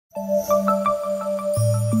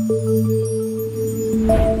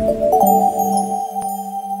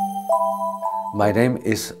My name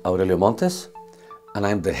is Aurelio Montes, and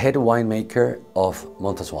I'm the head winemaker of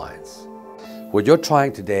Montes Wines. What you're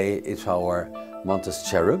trying today is our Montes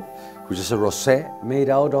Cherub, which is a rosé made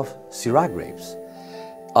out of Syrah grapes.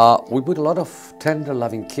 We put a lot of tender,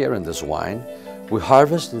 loving care in this wine. We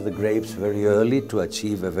harvested the grapes very early to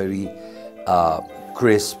achieve a very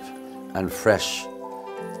crisp and fresh,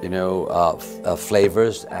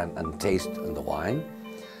 flavors and taste in the wine.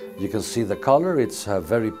 You can see the color. It's a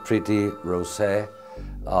very pretty rosé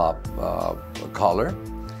color.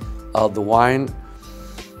 The wine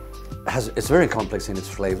it's very complex in its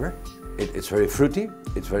flavor. It's very fruity.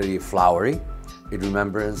 It's very flowery. It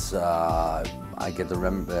remembers. I get the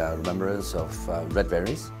remembrance of red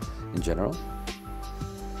berries in general.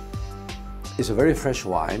 It's a very fresh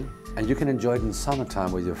wine, and you can enjoy it in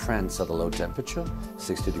summertime with your friends at a low temperature,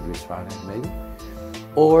 60 degrees Fahrenheit maybe.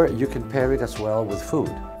 Or you can pair it as well with food.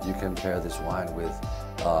 You can pair this wine with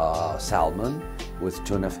salmon, with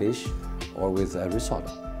tuna fish, or with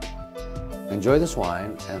risotto. Enjoy this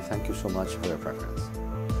wine, and thank you so much for your preference.